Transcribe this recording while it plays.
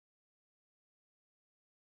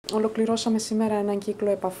Ολοκληρώσαμε σήμερα έναν κύκλο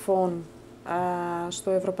επαφών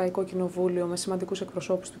στο Ευρωπαϊκό Κοινοβούλιο με σημαντικούς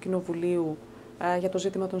εκπροσώπους του Κοινοβουλίου για το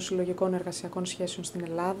ζήτημα των συλλογικών εργασιακών σχέσεων στην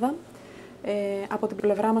Ελλάδα. Από την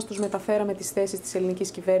πλευρά μας τους μεταφέραμε τις θέσεις της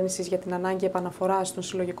ελληνικής κυβέρνησης για την ανάγκη επαναφοράς των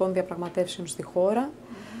συλλογικών διαπραγματεύσεων στη χώρα.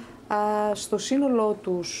 Στο σύνολό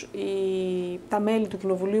τους, τα μέλη του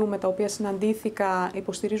Κοινοβουλίου με τα οποία συναντήθηκα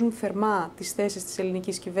υποστηρίζουν θερμά τις θέσεις της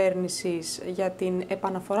ελληνικής κυβέρνησης για την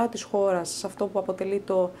επαναφορά της χώρας σε αυτό που αποτελεί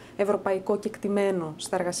το ευρωπαϊκό κεκτημένο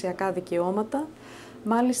στα εργασιακά δικαιώματα.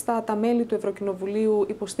 Μάλιστα, τα μέλη του Ευρωκοινοβουλίου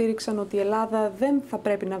υποστήριξαν ότι η Ελλάδα δεν θα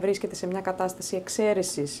πρέπει να βρίσκεται σε μια κατάσταση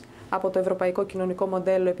εξαίρεσης από το ευρωπαϊκό κοινωνικό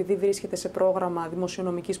μοντέλο επειδή βρίσκεται σε πρόγραμμα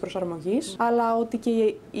δημοσιονομικής προσαρμογής, αλλά ότι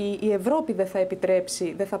και η Ευρώπη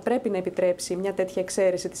δεν θα πρέπει να επιτρέψει μια τέτοια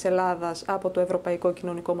εξαίρεση της Ελλάδας από το ευρωπαϊκό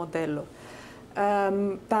κοινωνικό μοντέλο.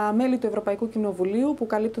 Τα μέλη του Ευρωπαϊκού Κοινοβουλίου, που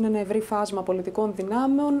καλύπτουν ένα ευρύ φάσμα πολιτικών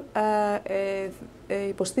δυνάμεων,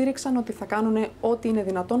 υποστήριξαν ότι θα κάνουν ό,τι είναι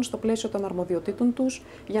δυνατόν στο πλαίσιο των αρμοδιοτήτων τους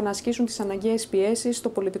για να ασκήσουν τις αναγκαίες πιέσεις στο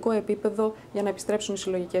πολιτικό επίπεδο για να επιστρέψουν οι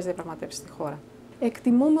συλλογικές διαπραγματεύσεις στη χώρα.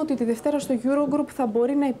 Εκτιμούμε ότι τη Δευτέρα στο Eurogroup θα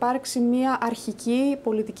μπορεί να υπάρξει μια αρχική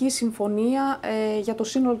πολιτική συμφωνία για το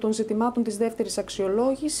σύνολο των ζητημάτων της δεύτερης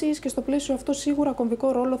αξιολόγησης και στο πλαίσιο αυτό σίγουρα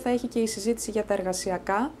κομβικό ρόλο θα έχει και η συζήτηση για τα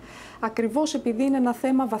εργασιακά, ακριβώς επειδή είναι ένα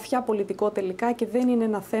θέμα βαθιά πολιτικό τελικά και δεν είναι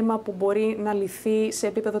ένα θέμα που μπορεί να λυθεί σε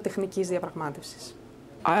επίπεδο τεχνικής διαπραγμάτευσης.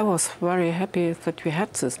 I was very happy that we had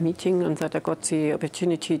this meeting and that I got the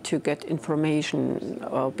opportunity to get information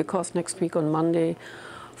because next week on Monday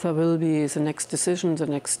there will be the next decision, the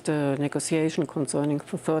next negotiation concerning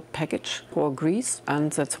the third package for Greece, and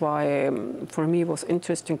that's why for me it was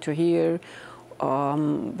interesting to hear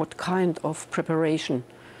what kind of preparation,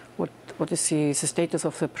 what is the status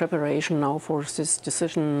of the preparation now for this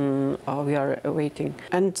decision we are awaiting.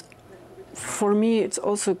 And for me, it's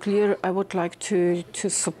also clear I would like to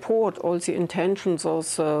support all the intentions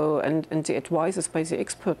also and the advices by the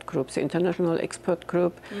expert group, the international expert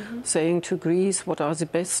group, saying to Greece what are the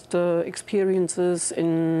best experiences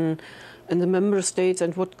in the member states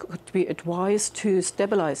and what could be advised to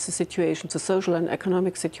stabilize the situation, the social and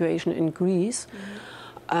economic situation in Greece.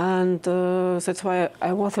 And that's why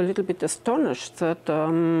I was a little bit astonished that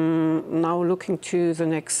now looking to the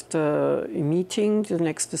next meeting, the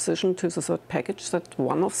next decision to the third package, that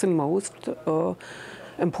one of the most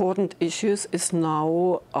important issues is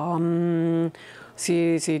now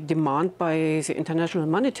the demand by the International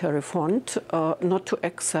Monetary Fund not to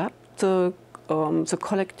accept the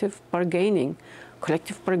collective bargaining.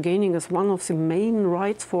 Collective bargaining is one of the main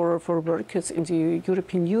rights for workers in the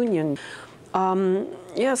European Union.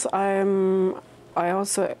 Yes, I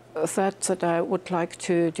also said that I would like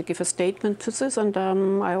to give a statement to this, and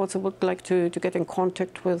I also would like to get in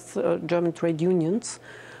contact with German trade unions,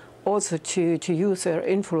 also to use their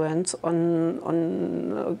influence on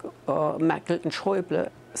Merkel and Schäuble,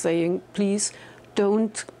 saying, please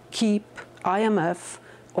don't keep IMF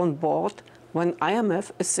on board when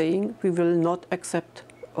IMF is saying we will not accept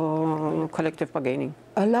collective bargaining.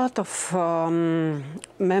 A lot of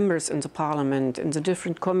members in the parliament, in the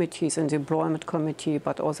different committees, in the employment committee,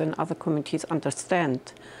 but also in other committees, understand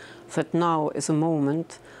that now is a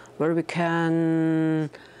moment where we can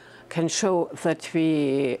show that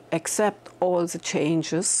we accept all the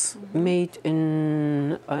changes made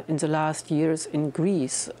in the last years in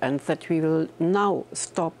Greece, and that we will now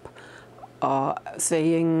stop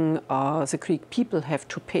saying the Greek people have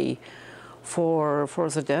to pay for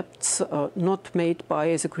the debts not made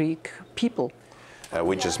by the Greek people.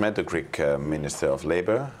 We just met the Greek Minister of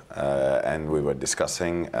Labour and we were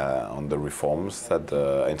discussing on the reforms that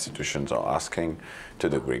the institutions are asking to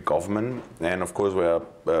the Greek government. And of course we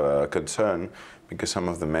are concerned because some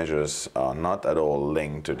of the measures are not at all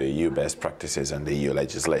linked to the EU best practices and the EU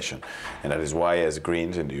legislation. And that is why as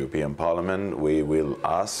Greens in the European Parliament we will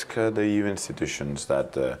ask the EU institutions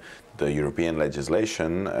that the European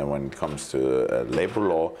legislation when it comes to labour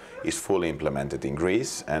law is fully implemented in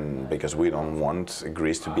Greece, and because we don't want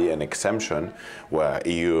Greece to be an exemption where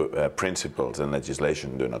EU principles and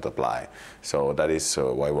legislation do not apply. So that is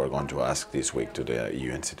why we're going to ask this week to the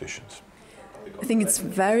EU institutions. I think it's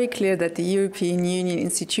very clear that the European Union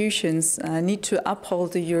institutions need to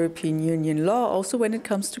uphold the European Union law also when it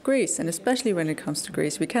comes to Greece, and especially when it comes to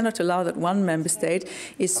Greece. We cannot allow that one member state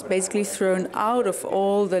is basically thrown out of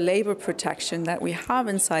all the labour protection that we have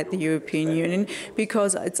inside the European Union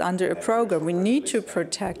because it's under a program. We need to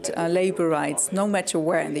protect labour rights no matter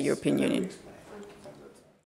where in the European Union.